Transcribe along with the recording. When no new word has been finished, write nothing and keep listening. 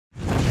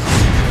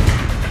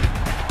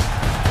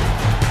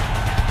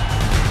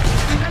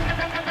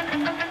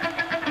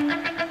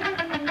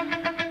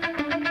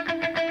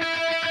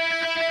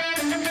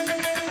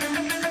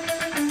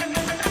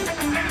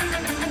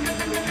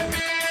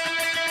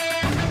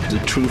The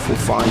truth will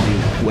find you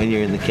when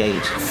you're in the cage.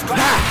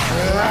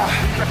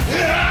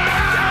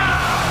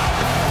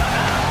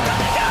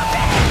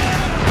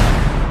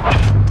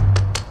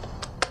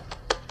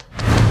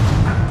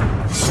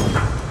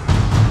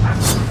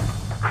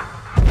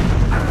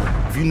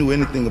 If you knew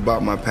anything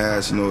about my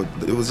past, you know,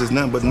 it was just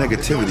nothing but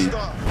negativity.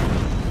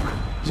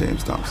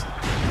 James Thompson.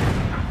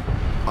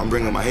 I'm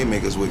bringing my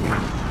haymakers with me.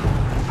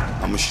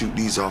 I'm gonna shoot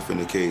these off in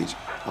the cage.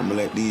 I'm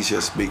gonna let these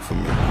here speak for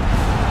me.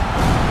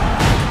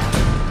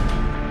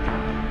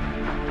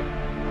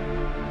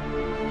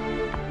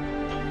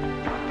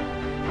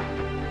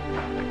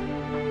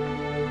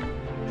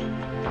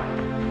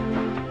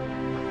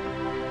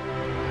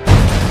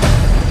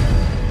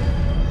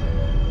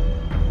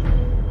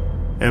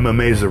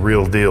 MMA is the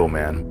real deal,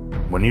 man.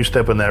 When you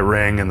step in that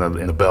ring and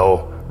the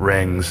bell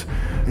rings,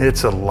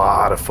 it's a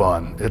lot of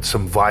fun. It's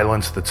some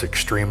violence that's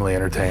extremely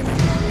entertaining.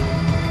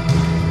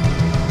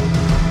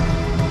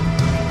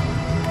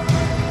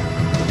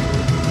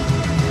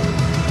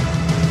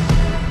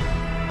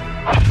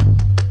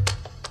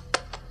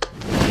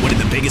 One of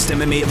the biggest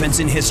MMA events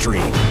in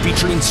history,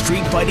 featuring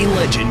street fighting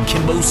legend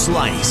Kimbo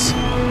Slice.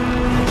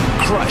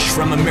 Crush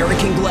from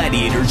American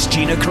Gladiators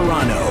Gina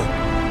Carano.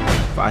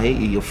 If I hate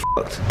you, you're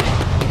fucked.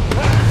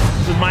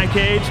 This is my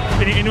cage.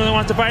 Anyone that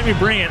wants to fight me,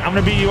 bring it. I'm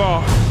gonna beat you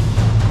all.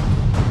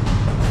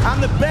 I'm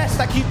the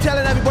best. I keep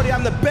telling everybody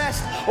I'm the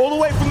best. All the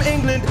way from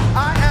England,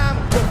 I am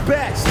the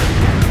best.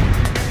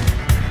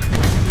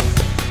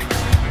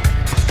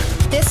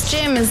 This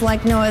gym is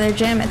like no other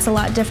gym. It's a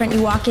lot different.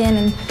 You walk in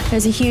and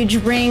there's a huge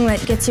ring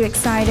that gets you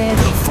excited.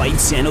 The fight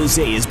San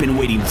Jose has been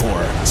waiting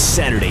for.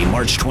 Saturday,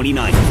 March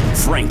 29th.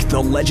 Frank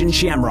the Legend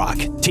Shamrock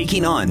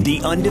taking on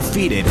the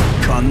undefeated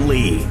Kung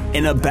Lee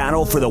in a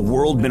battle for the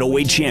World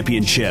Middleweight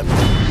Championship.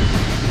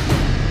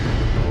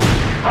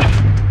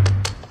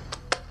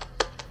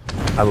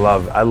 I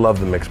love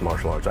the mixed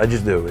martial arts. I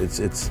just do.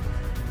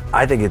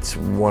 I think it's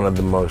one of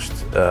the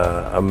most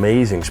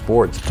amazing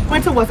sports.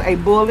 Quentin was a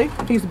bully.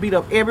 He used to beat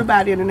up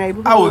everybody in the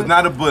neighborhood. I was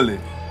not a bully.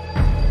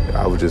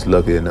 I was just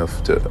lucky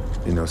enough to,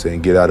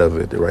 get out of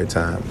it at the right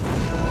time.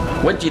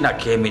 When Gina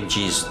came in,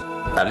 she's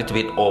a little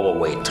bit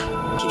overweight.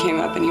 He came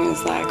up and he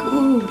was like,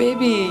 "Ooh,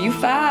 baby, you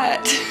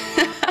fat."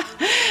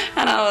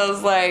 And I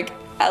was like,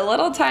 a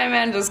little Thai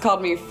man just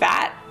called me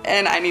fat,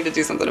 and I need to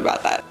do something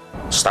about that.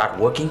 Start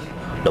working.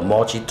 The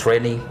more she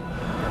training,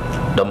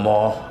 the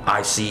more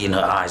I see in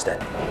her eyes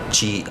that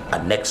she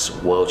a next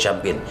world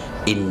champion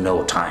in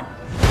no time.